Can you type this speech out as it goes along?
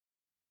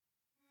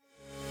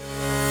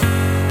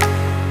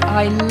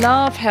I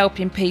love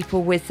helping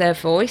people with their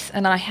voice,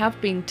 and I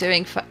have been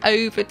doing for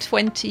over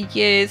 20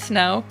 years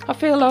now. I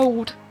feel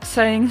old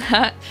saying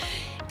that.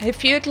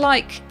 If you'd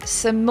like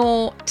some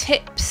more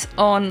tips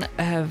on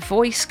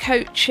voice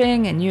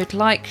coaching and you'd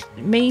like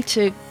me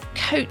to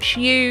coach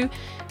you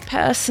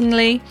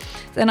personally,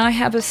 then I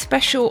have a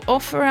special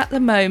offer at the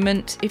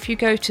moment. If you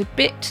go to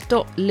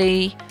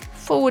bit.ly/May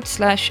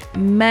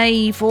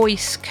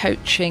Voice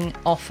Coaching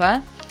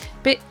Offer,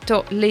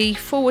 bit.ly/May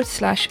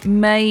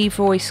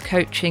Voice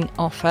Coaching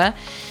Offer,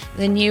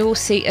 then you will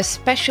see a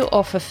special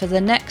offer for the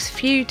next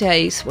few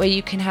days where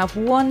you can have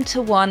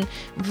one-to-one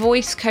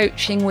voice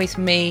coaching with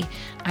me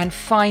and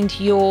find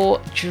your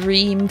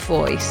dream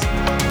voice.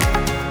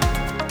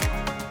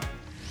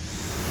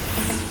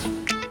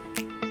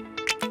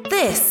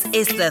 This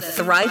is the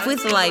Thrive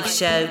with Live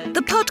show,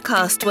 the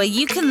podcast where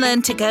you can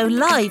learn to go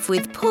live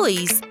with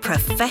poise,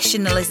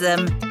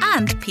 professionalism,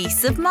 and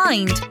peace of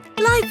mind.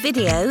 Live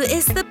video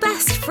is the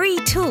best free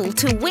tool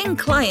to win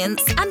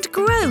clients and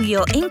grow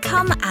your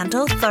income and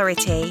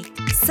authority.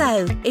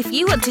 So, if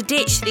you want to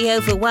ditch the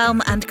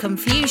overwhelm and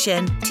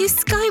confusion to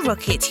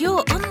skyrocket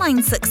your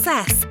online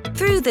success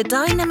through the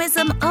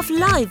dynamism of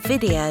live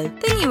video,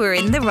 then you are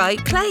in the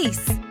right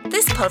place.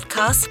 This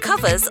podcast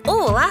covers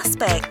all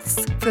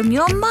aspects, from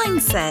your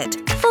mindset,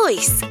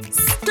 voice,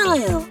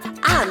 style,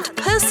 and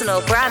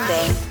personal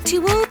branding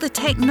to all the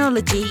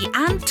technology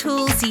and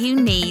tools you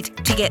need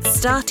to get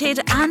started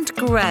and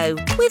grow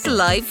with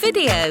live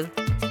video.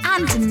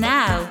 And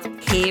now,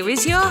 here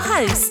is your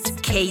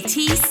host,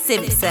 Katie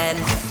Simpson.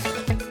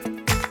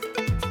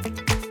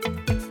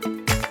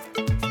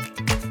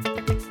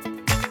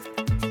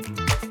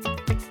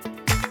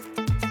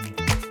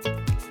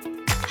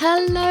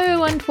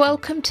 Hello and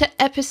welcome to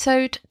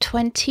episode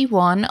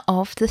 21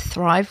 of the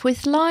Thrive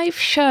with Live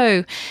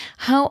show.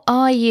 How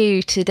are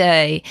you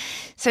today?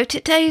 So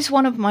today is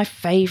one of my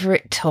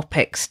favourite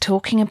topics,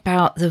 talking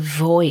about the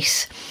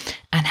voice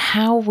and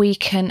how we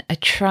can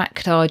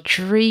attract our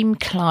dream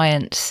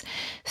clients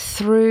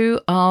through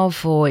our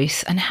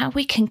voice and how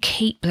we can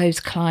keep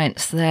those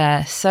clients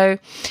there. So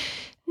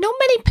not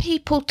many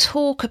people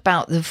talk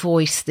about the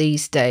voice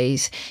these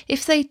days.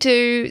 If they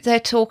do, they're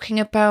talking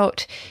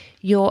about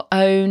your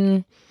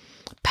own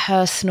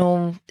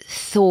personal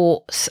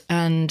thoughts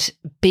and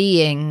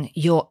being,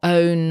 your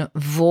own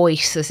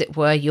voice, as it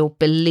were, your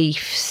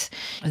beliefs,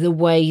 the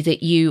way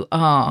that you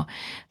are.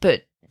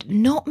 But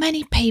not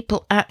many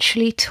people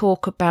actually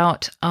talk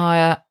about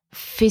our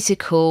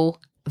physical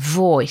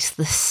voice,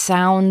 the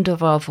sound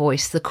of our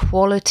voice, the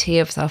quality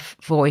of our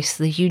voice,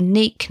 the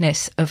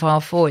uniqueness of our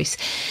voice.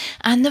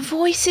 And the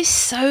voice is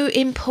so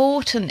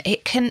important.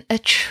 It can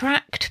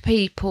attract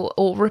people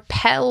or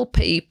repel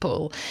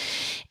people.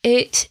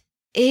 It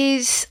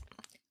is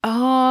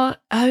our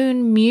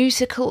own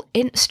musical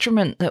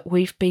instrument that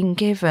we've been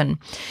given.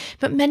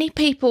 But many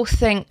people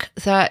think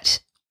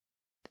that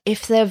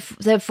if their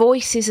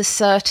voice is a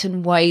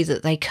certain way,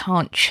 that they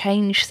can't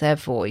change their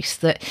voice,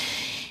 that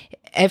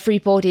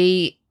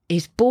everybody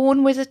is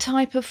born with a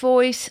type of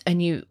voice and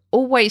you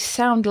always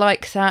sound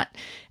like that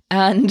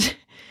and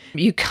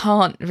you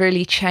can't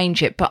really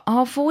change it. But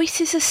our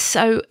voices are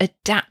so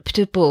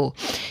adaptable.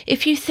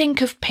 If you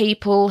think of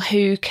people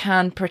who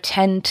can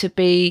pretend to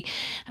be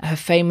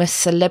famous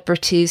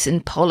celebrities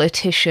and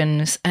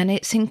politicians, and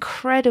it's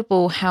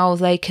incredible how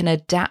they can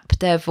adapt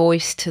their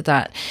voice to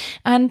that.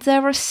 And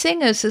there are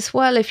singers as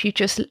well. If you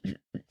just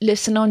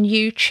listen on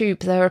YouTube,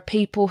 there are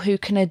people who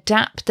can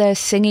adapt their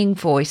singing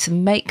voice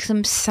and make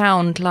them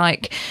sound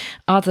like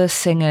other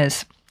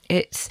singers.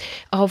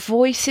 Our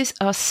voices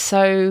are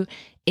so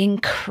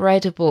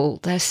incredible.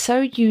 They're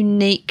so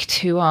unique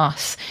to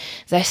us.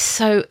 They're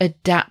so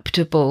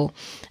adaptable,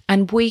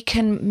 and we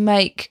can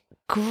make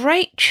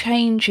great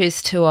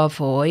changes to our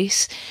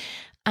voice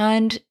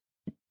and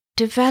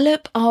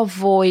develop our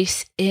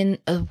voice in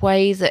a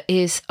way that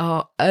is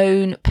our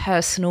own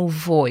personal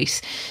voice.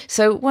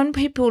 So when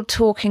people are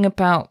talking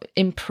about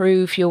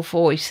improve your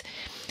voice,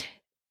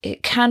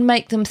 it can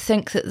make them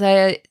think that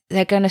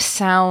they're going to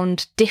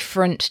sound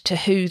different to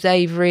who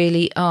they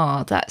really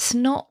are. That's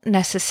not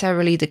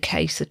necessarily the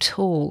case at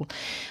all.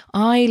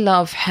 I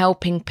love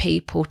helping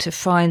people to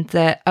find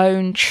their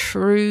own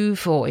true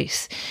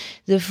voice,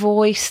 the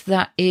voice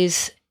that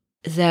is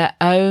their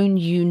own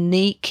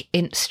unique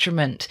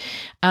instrument,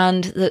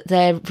 and that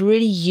they're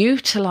really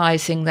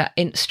utilizing that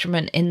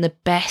instrument in the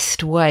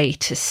best way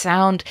to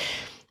sound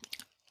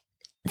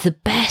the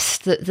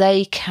best that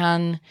they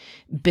can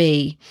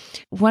be.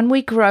 When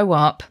we grow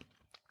up,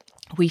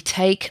 we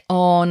take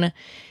on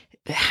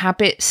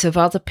habits of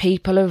other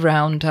people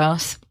around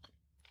us.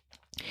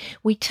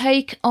 We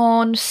take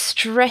on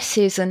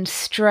stresses and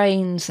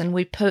strains and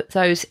we put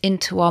those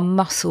into our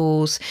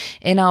muscles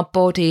in our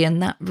body,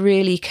 and that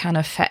really can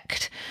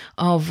affect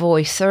our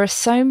voice. There are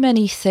so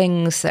many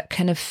things that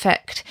can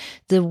affect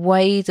the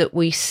way that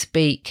we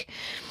speak,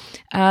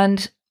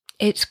 and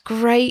it's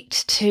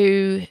great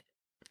to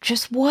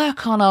just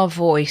work on our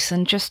voice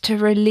and just to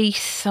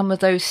release some of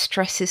those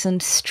stresses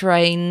and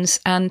strains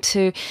and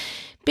to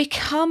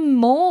become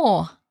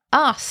more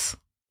us.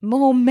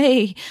 more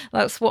me.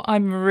 That's what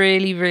I'm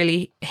really,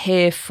 really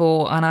here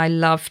for, and I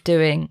love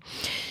doing.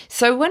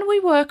 So when we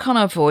work on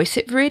our voice,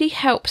 it really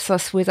helps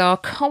us with our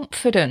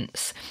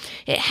confidence.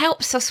 It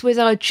helps us with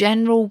our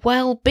general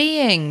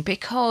well-being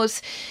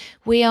because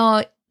we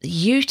are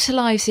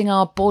utilizing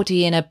our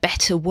body in a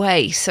better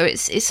way. So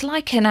it's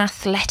like an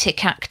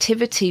athletic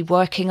activity,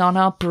 working on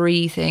our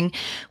breathing,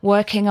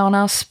 working on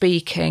our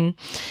speaking,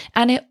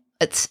 and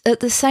it's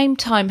at the same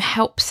time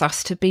helps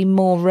us to be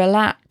more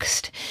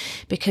relaxed,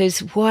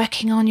 because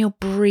working on your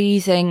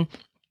breathing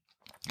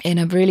in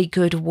a really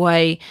good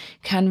way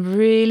can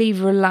really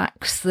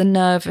relax the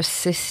nervous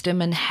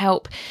system and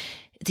help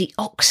the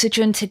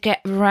oxygen to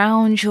get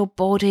around your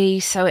body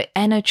so it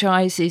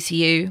energizes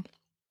you.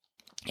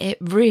 It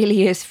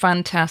really is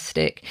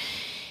fantastic.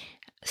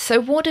 So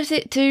what does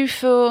it do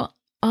for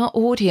our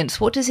audience?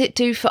 What does it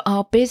do for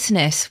our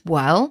business?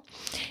 Well,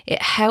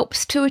 it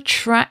helps to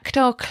attract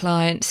our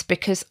clients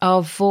because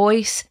our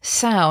voice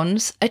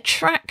sounds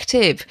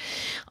attractive.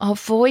 Our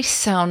voice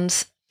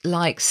sounds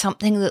like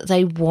something that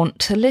they want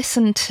to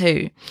listen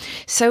to.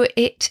 So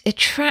it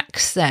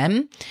attracts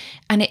them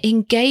and it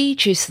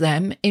engages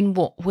them in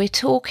what we're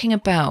talking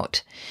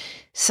about.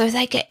 So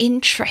they get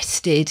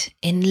interested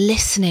in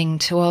listening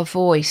to our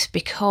voice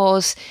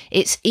because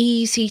it's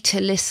easy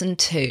to listen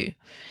to.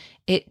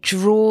 It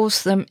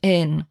draws them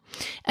in,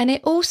 and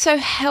it also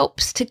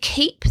helps to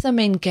keep them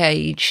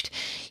engaged.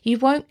 You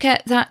won't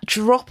get that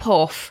drop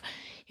off,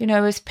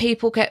 as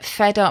people get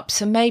fed up.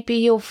 So maybe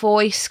your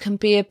voice can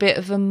be a bit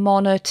of a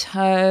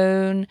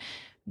monotone.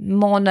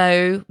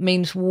 Mono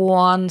means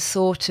one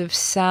sort of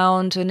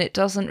sound, and it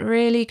doesn't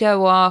really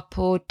go up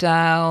or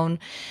down.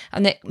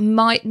 And it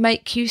might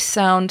make you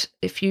sound,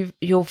 if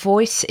your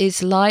voice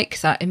is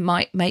like that, it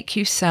might make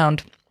you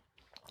sound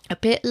a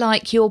bit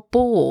like you're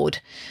bored,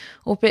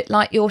 or a bit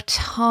like you're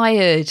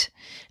tired,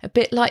 a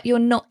bit like you're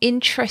not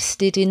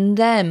interested in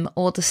them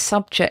or the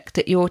subject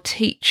that you're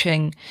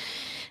teaching.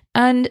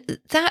 And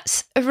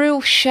that's a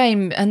real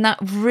shame, and that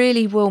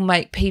really will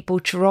make people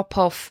drop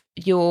off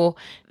your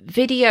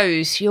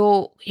videos,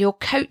 your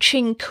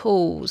coaching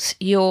calls,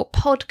 your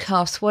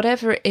podcasts,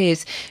 whatever it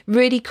is,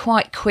 really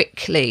quite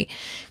quickly.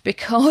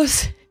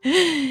 Because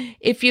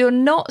if you're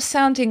not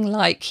sounding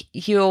like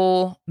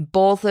you're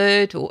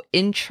bothered or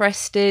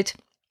interested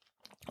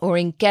or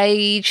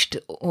engaged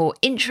or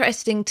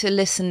interesting to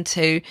listen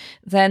to,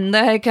 then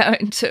they're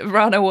going to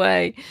run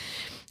away.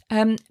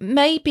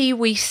 Maybe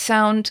we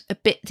sound a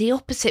bit the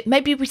opposite.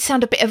 Maybe we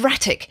sound a bit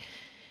erratic.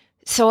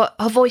 So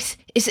our voice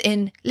is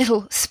in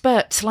little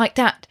spurts like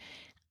that,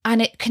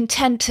 and it can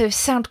tend to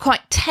sound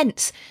quite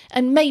tense.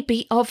 And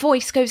maybe our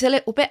voice goes a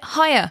little bit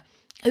higher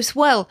as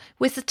well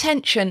with the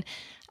tension.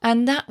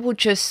 And that will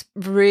just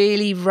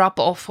really rub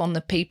off on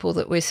the people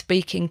that we're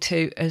speaking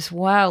to as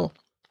well.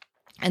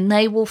 And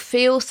they will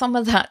feel some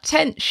of that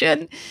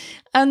tension,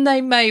 and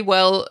they may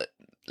well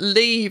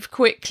leave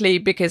quickly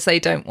because they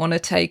don't want to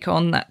take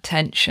on that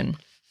tension.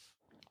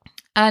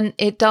 And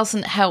it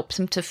doesn't help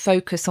them to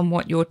focus on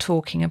what you're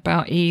talking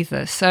about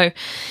either. So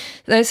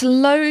there's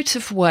loads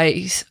of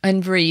ways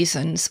and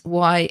reasons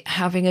why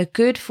having a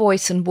good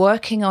voice and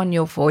working on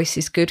your voice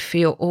is good for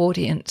your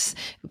audience,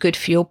 good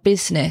for your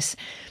business.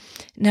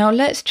 Now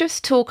let's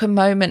just talk a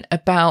moment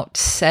about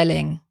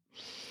selling.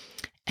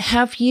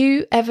 Have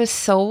you ever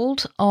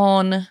sold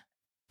on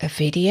a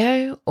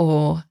video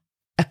or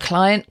a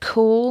client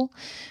call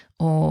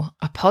or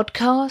a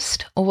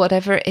podcast or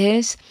whatever it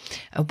is,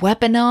 a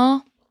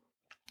webinar?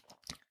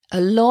 A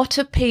lot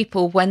of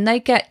people, when they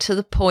get to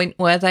the point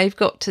where they've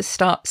got to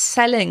start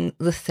selling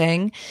the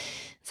thing,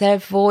 their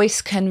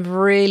voice can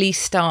really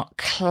start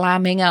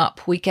clamming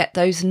up. We get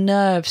those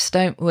nerves,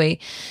 don't we?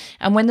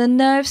 And when the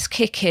nerves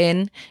kick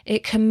in,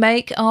 it can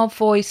make our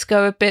voice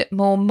go a bit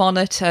more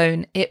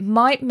monotone. It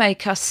might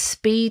make us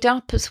speed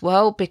up as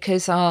well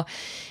because our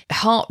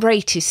heart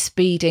rate is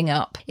speeding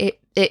up.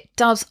 It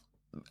does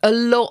a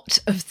lot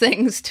of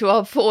things to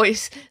our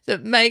voice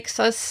that makes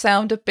us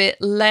sound a bit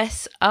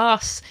less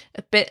us,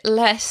 a bit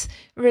less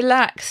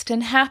relaxed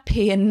and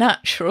happy and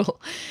natural.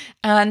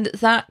 And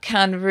that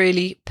can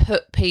really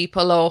put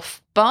people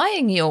off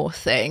buying your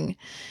thing.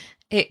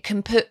 It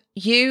can put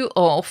you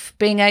off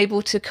being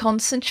able to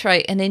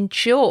concentrate and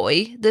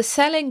enjoy the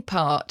selling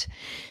part.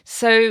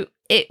 So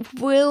it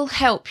will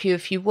help you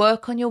if you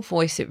work on your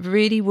voice. It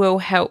really will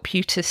help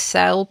you to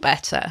sell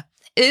better.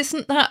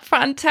 Isn't that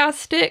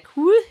fantastic?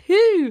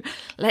 Woohoo!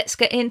 Let's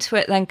get into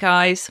it then,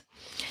 guys.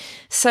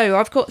 So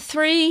I've got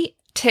 3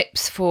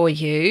 tips for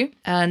you,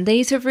 and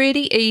these are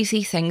really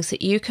easy things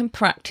that you can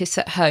practice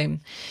at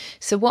home.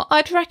 So what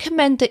I'd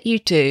recommend that you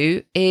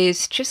do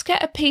is just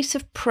get a piece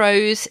of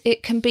prose.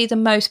 It can be the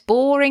most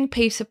boring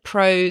piece of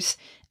prose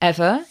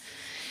ever.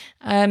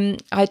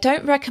 I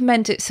don't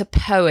recommend it's a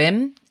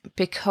poem,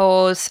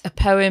 because a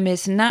poem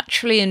is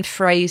naturally in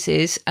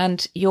phrases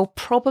and you'll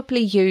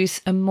probably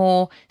use a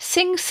more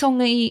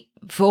sing-songy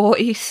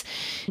voice,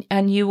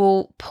 and you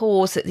will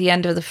pause at the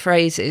end of the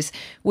phrases,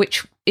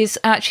 which is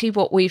actually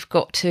what we've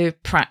got to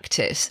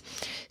practice.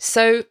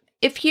 So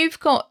if you've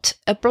got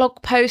a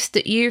blog post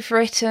that you've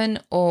written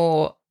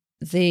or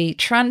the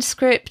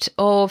transcript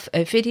of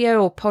a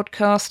video or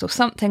podcast or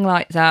something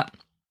like that.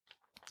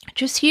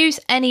 Just use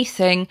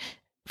anything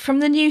from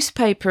the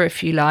newspaper,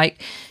 if you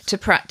like, to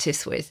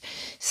practice with.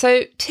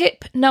 So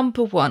tip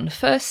number 1,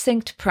 first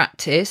thing to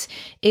practice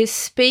is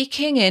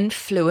speaking in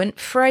fluent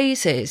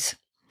phrases.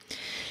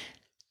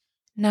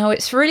 Now,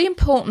 it's really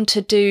important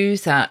to do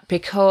that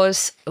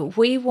because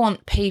we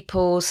want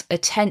people's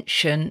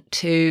attention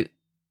to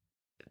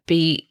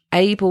be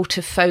able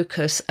to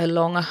focus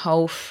along a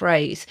whole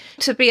phrase,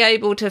 to be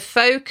able to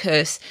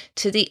focus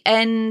to the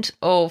end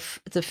of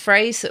the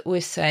phrase that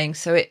we're saying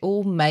so it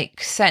all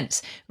makes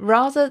sense,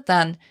 rather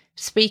than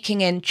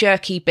speaking in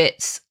jerky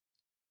bits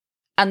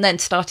and then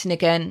starting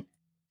again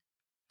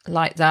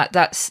like that.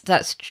 That's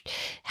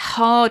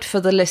hard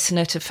for the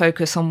listener to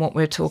focus on what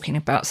we're talking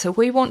about. So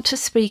we want to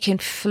speak in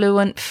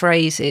fluent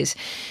phrases,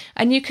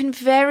 and you can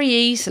very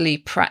easily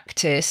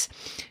practice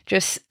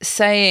just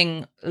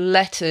saying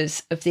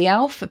letters of the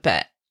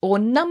alphabet or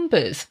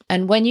numbers.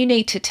 And when you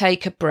need to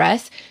take a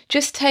breath,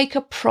 just take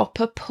a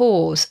proper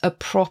pause, a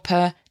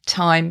proper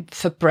time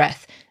for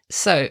breath.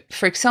 So,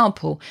 for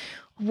example,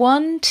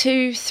 1,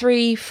 2,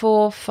 3,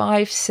 4,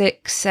 5,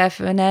 6,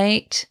 7,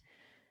 8,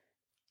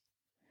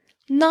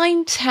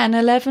 9, 10,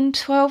 11,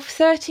 12,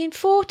 13,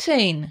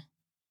 14,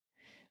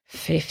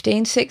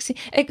 15, 16,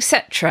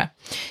 etc.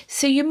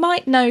 So you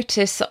might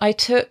notice that I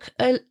took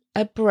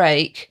a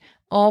break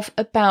of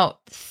about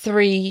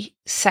 3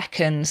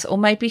 seconds, or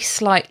maybe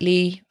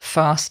slightly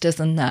faster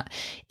than that.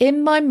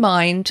 In my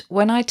mind,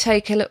 when I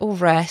take a little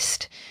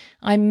rest,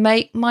 I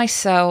make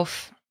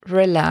myself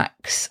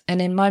relax,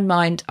 and in my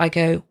mind I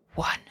go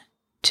 1,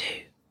 2,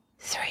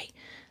 3,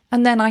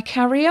 and then I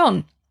carry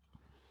on.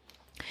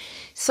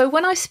 So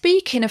when I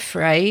speak in a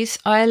phrase,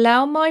 I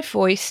allow my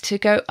voice to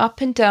go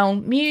up and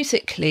down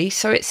musically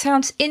so it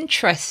sounds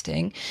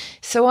interesting,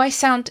 so I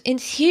sound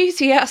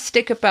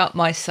enthusiastic about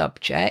my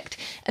subject,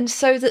 and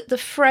so that the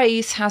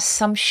phrase has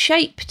some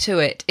shape to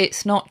it.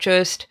 It's not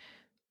just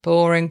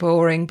boring,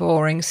 boring,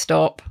 boring,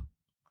 stop.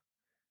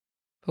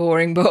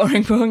 Boring,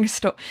 boring, boring,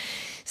 stop.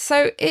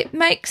 So it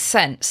makes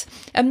sense.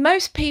 And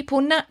most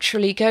people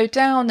naturally go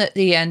down at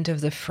the end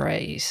of the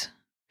phrase.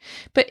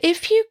 But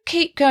if you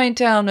keep going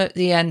down at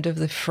the end of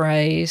the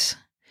phrase,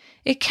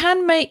 it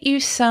can make you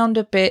sound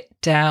a bit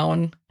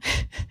down.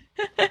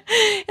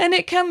 And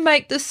it can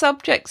make the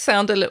subject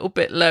sound a little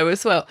bit low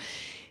as well.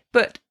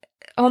 But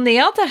on the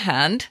other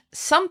hand,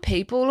 some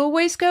people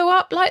always go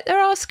up like they're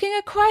asking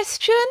a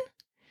question,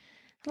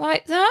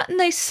 like that, and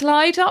they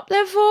slide up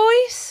their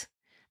voice.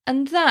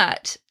 And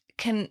that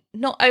can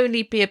not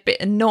only be a bit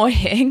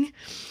annoying,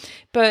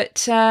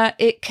 but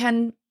it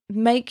can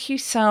make you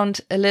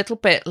sound a little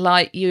bit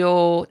like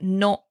you're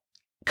not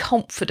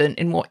confident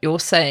in what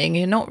you're saying.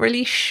 You're not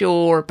really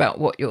sure about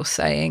what you're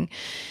saying.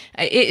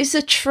 It is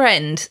a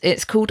trend.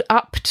 It's called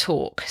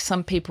uptalk.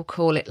 Some people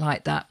call it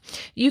like that.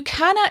 You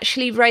can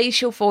actually raise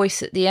your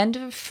voice at the end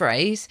of a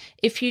phrase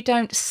if you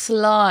don't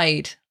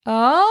slide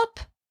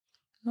up,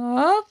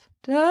 like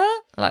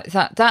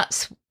that.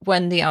 That's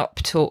when the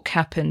uptalk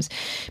happens.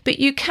 But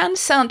you can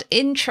sound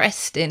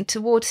interesting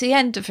towards the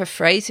end of a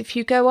phrase if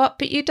you go up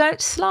but you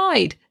don't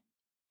slide.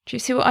 Do you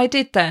see what I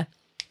did there?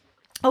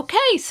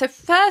 Okay, so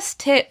first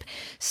tip,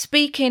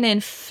 speaking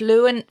in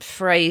fluent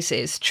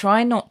phrases.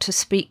 Try not to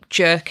speak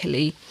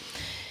jerkily.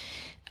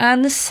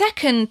 And the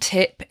second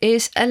tip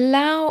is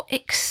allow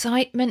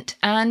excitement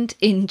and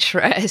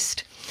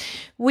interest.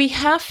 We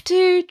have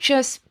to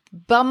just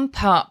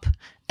bump up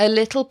a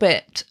little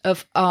bit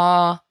of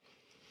our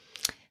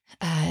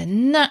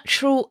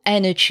natural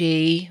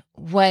energy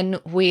when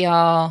we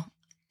are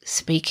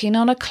speaking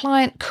on a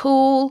client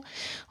call,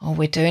 or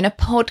we're doing a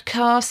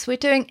podcast, we're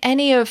doing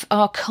any of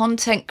our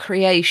content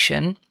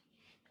creation.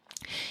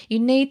 You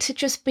need to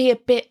just be a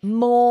bit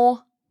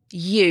more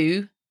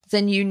you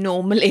than you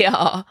normally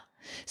are.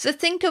 So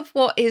think of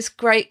what is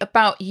great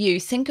about you.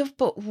 Think of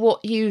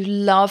what you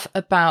love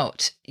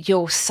about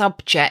your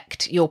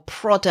subject, your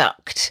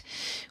product,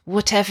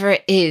 whatever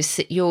it is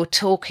that you're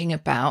talking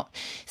about.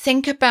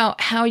 Think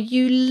about how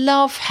you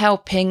love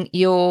helping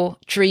your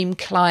dream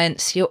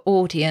clients, your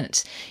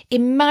audience.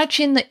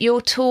 Imagine that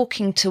you're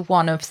talking to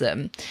one of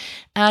them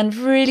and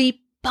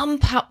really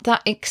bump up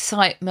that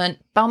excitement,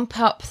 bump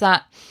up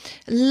that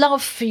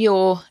love for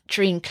your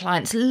dream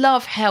clients,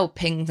 love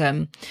helping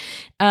them,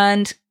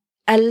 and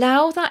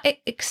allow that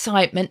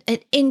excitement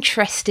and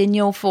interest in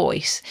your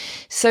voice.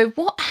 So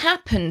what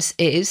happens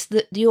is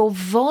that your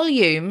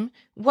volume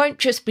won't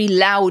just be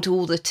loud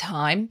all the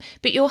time,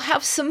 but you'll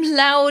have some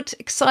loud,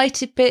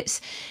 excited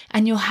bits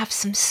and you'll have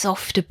some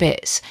softer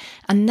bits.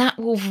 And that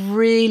will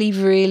really,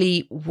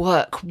 really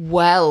work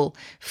well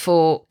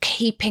for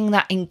keeping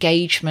that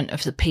engagement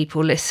of the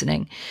people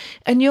listening.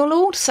 And you'll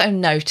also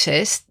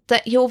notice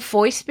that your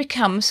voice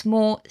becomes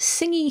more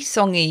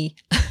singy-songy.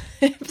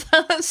 If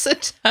that's a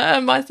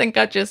term, I think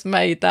I just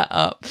made that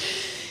up.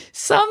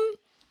 Some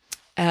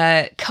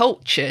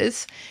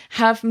cultures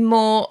have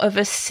more of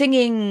a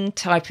singing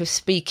type of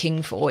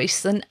speaking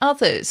voice than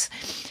others.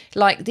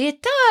 like the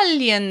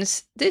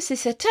Italians, this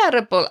is a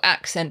terrible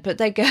accent, but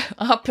they go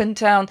up and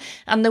down.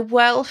 And the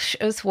Welsh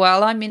as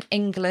well. I'm in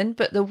England,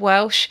 but the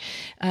Welsh,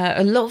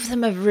 a lot of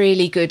them are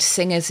really good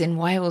singers in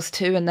Wales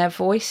too, and their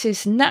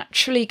voices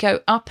naturally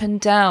go up and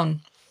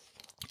down.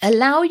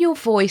 Allow your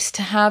voice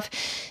to have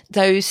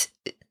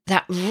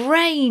that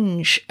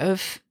range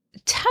of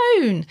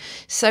tone,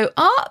 so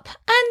up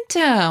and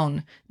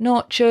down,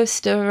 not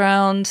just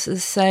around the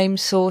same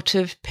sort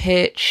of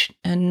pitch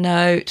and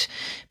note,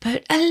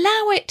 but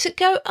allow it to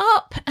go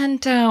up and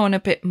down a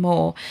bit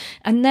more,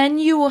 and then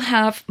you will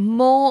have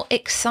more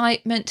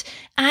excitement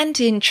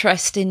and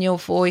interest in your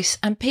voice,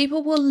 and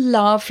people will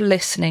love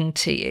listening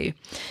to you.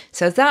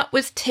 So that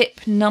was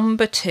tip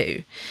number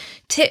 2.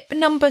 Tip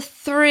number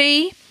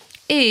 3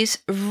 is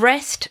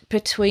rest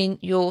between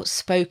your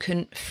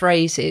spoken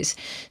phrases.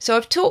 So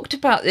I've talked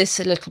about this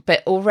a little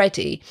bit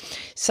already.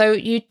 So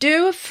you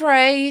do a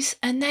phrase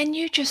and then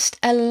you just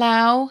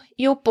allow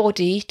your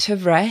body to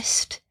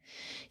rest.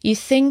 You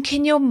think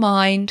in your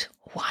mind,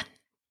 1,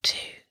 2,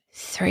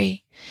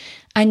 3,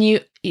 and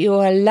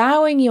you're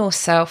allowing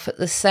yourself at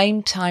the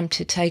same time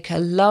to take a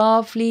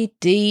lovely,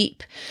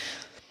 deep,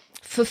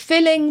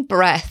 fulfilling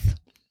breath.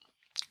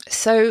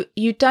 So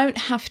you don't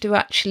have to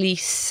actually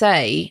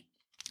say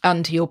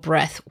under your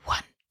breath 1,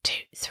 2,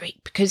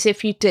 3, because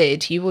if you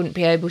did, you wouldn't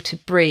be able to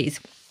breathe.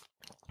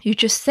 You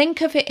just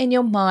think of it in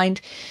your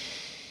mind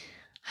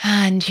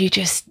and you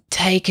just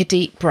take a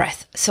deep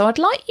breath. So I'd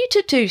like you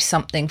to do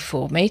something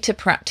for me to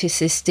practice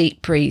this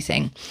deep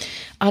breathing.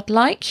 I'd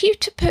like you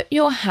to put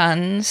your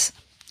hands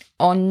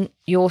on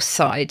your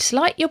sides,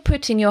 like you're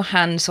putting your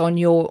hands on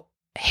your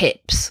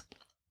hips.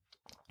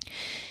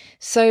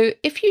 So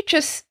if you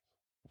just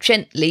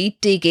gently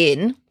dig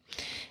in,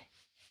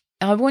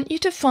 I want you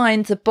to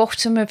find the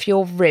bottom of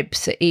your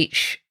ribs at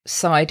each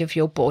side of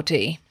your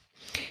body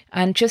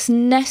and just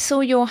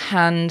nestle your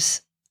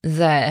hands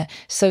there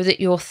so that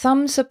your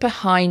thumbs are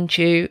behind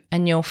you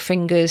and your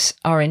fingers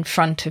are in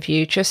front of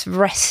you, just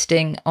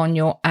resting on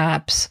your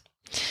abs.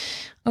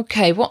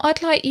 Okay, what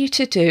I'd like you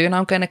to do, and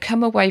I'm going to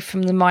come away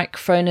from the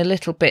microphone a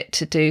little bit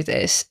to do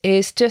this,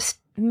 is just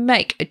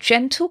make a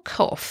gentle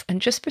cough.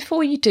 And just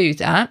before you do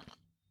that,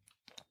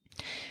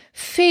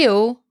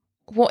 feel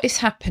what is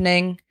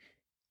happening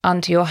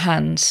under your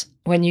hands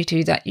when you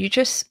do that. You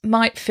just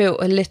might feel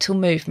a little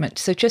movement.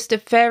 So just a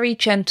very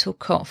gentle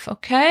cough.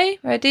 Okay,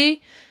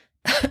 ready?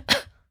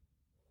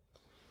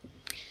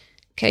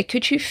 Okay,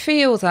 could you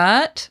feel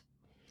that?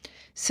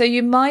 So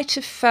you might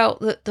have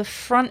felt that the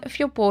front of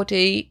your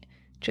body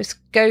just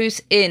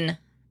goes in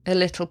a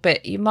little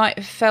bit. You might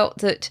have felt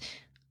that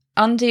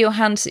under your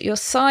hands that your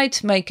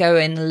sides may go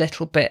in a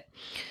little bit.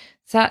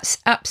 That's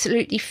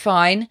absolutely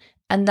fine,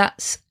 and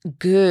that's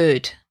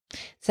good.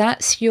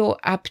 That's your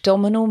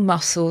abdominal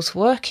muscles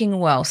working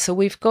well. So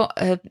we've got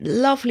a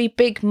lovely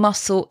big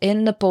muscle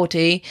in the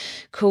body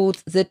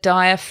called the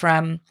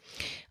diaphragm.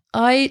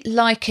 I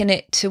liken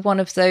it to one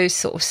of those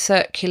sort of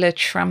circular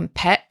trampolines,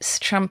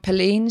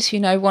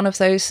 one of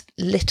those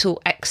little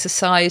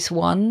exercise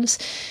ones.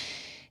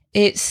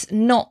 It's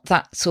not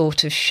that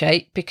sort of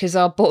shape because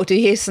our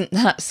body isn't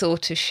that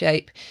sort of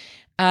shape,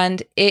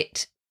 and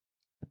it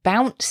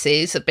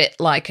bounces a bit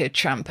like a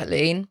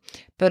trampoline,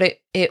 but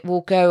it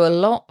will go a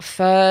lot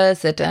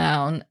further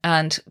down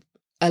and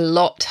a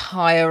lot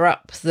higher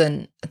up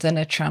than a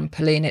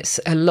trampoline. It's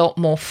a lot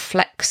more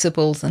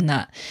flexible than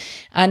that.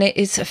 And it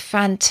is a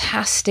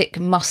fantastic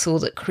muscle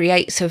that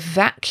creates a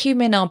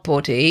vacuum in our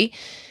body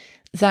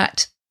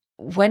that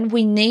when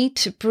we need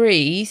to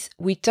breathe,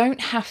 we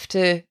don't have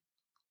to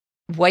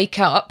wake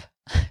up,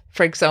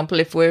 for example,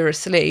 if we're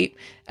asleep,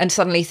 and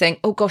suddenly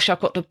think, oh gosh, I've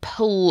got to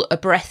pull a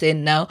breath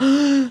in now.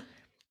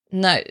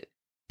 No,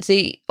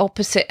 the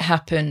opposite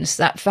happens.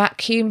 That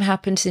vacuum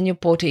happens in your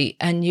body,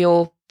 and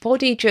your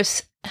body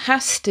just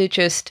has to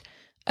just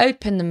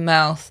open the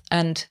mouth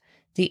and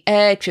the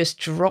air just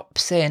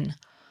drops in.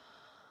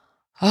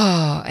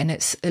 And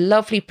it's a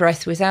lovely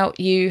breath without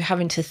you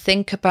having to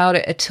think about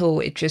it at all.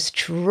 It just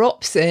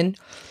drops in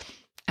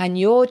and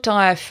your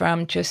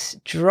diaphragm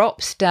just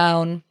drops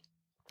down,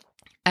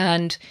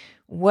 and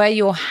where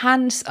your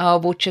hands are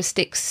will just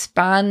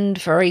expand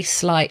very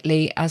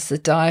slightly as the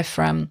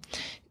diaphragm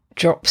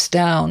drops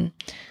down.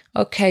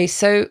 Okay,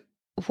 so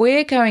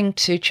we're going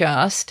to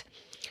just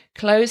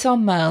close our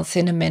mouths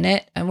in a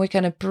minute, and we're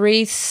going to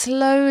breathe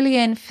slowly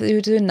in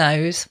through the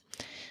nose.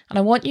 And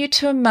I want you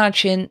to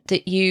imagine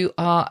that you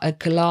are a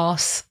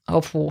glass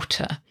of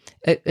water.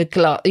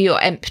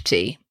 You're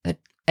empty,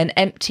 an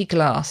empty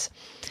glass,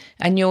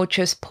 and you're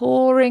just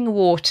pouring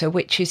water,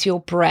 which is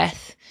your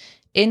breath,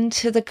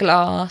 into the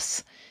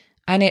glass,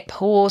 and it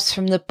pours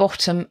from the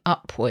bottom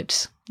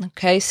upwards.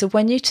 Okay, so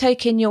when you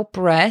take in your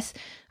breath,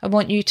 I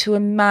want you to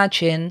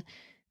imagine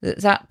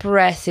that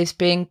breath is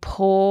being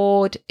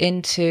poured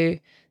into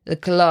the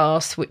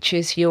glass, which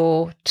is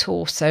your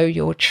torso,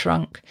 your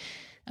trunk,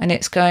 and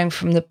it's going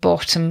from the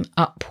bottom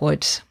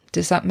upwards.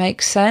 Does that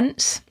make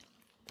sense?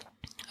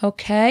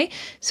 Okay,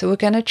 so we're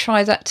going to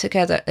try that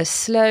together. A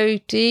slow,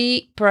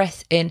 deep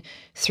breath in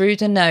through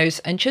the nose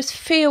and just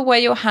feel where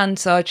your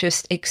hands are,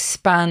 just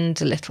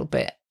expand a little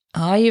bit.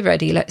 Are you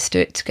ready? Let's do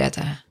it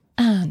together.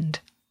 And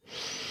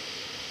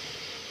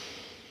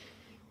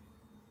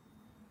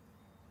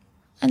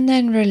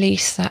then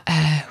release that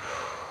air.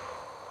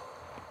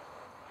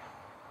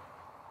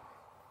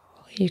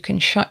 You can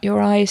shut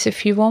your eyes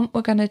if you want.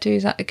 We're going to do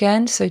that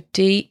again. So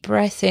deep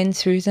breath in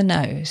through the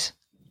nose.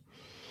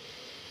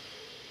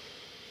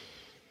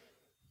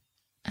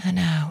 And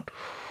out.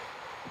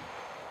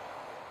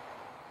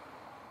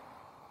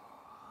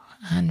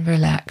 And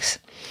relax.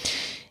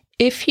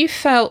 If you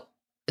felt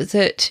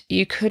that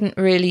you couldn't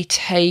really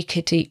take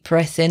a deep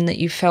breath in, that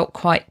you felt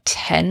quite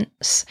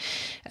tense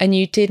and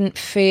you didn't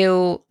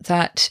feel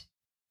that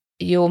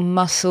your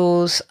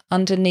muscles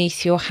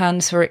underneath your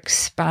hands were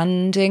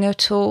expanding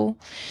at all,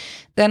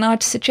 then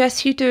I'd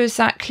suggest you do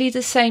exactly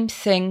the same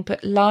thing,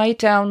 but lie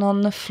down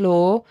on the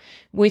floor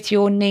with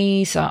your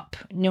knees up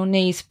and your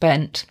knees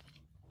bent.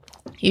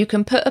 You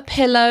can put a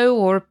pillow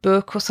or a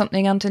book or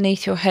something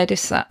underneath your head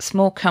if that's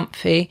more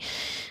comfy,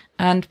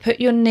 and put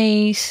your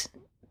knees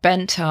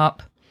bent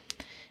up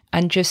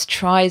and just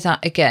try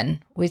that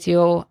again with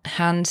your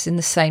hands in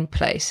the same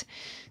place.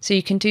 So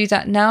you can do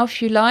that now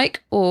if you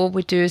like, or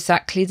we do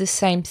exactly the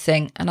same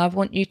thing. And I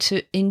want you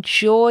to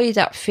enjoy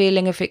that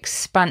feeling of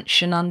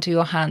expansion under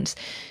your hands.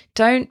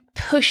 Don't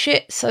push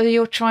it so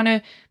you're trying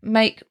to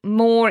make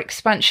more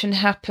expansion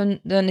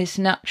happen than is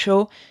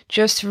natural.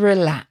 Just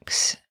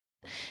relax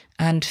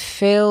and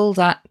fill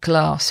that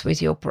glass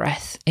with your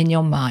breath in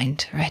your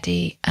mind.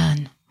 Ready?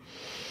 And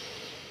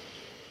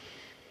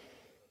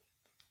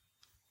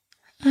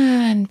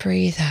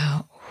breathe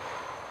out.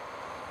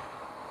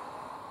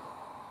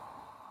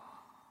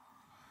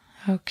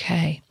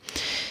 Okay,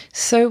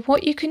 so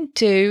what you can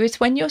do is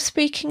when you're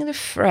speaking the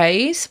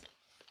phrase,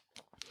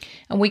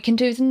 and we can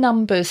do the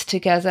numbers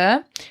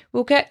together,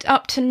 we'll get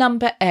up to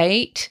number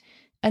 8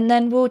 and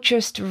then we'll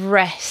just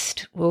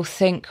rest. We'll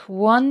think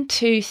 1,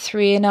 2,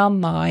 3 in our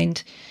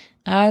mind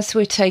as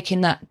we're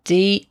taking that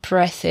deep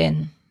breath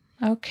in.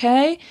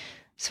 Okay,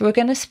 so we're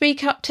going to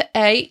speak up to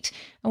 8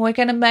 and we're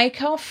going to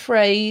make our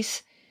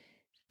phrase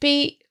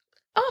be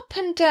up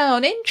and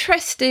down,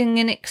 interesting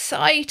and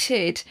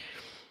excited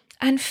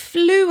and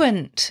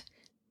fluent.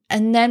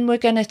 And then we're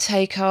going to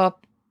take our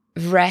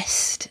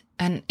rest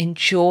and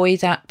enjoy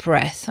that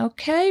breath.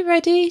 Okay,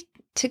 ready?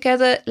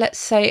 Together, let's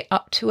say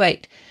up to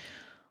 8.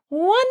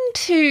 1,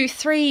 2,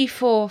 3,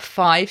 4,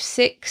 5,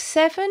 6,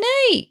 7,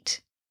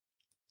 8.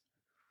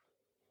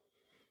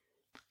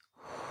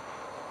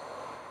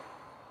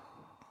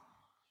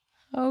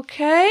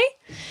 Okay,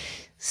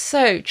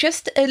 so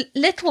just a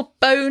little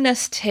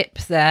bonus tip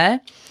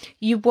there.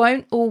 You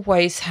won't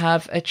always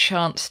have a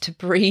chance to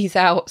breathe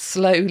out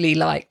slowly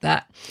like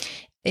that.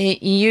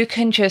 You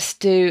can just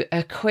do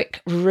a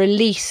quick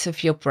release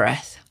of your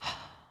breath.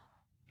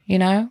 You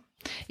know,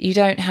 you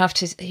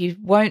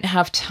won't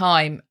have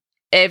time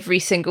every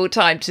single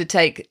time to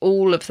take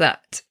all of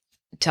that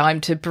time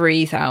to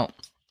breathe out.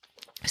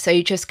 So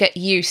you just get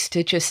used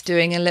to just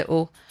doing a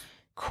little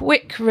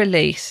quick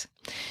release.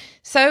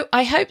 So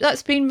I hope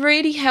that's been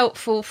really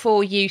helpful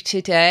for you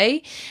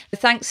today.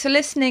 Thanks for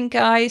listening,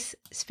 guys.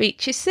 Speak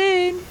to you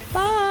soon.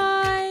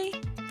 Bye.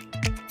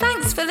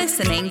 Thanks for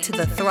listening to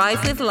the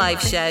Thrive with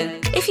Live show.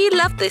 If you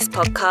love this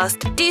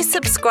podcast, do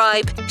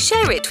subscribe,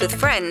 share it with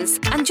friends,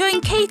 and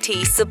join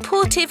Katie's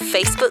supportive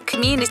Facebook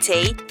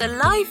community, the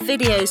Live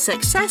Video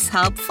Success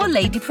Hub for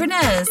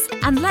Ladypreneurs.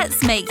 And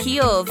let's make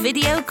your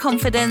video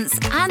confidence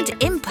and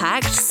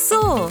impact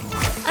soar.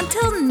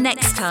 Until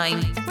next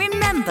time,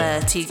 remember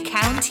to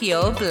count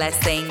your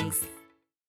blessings.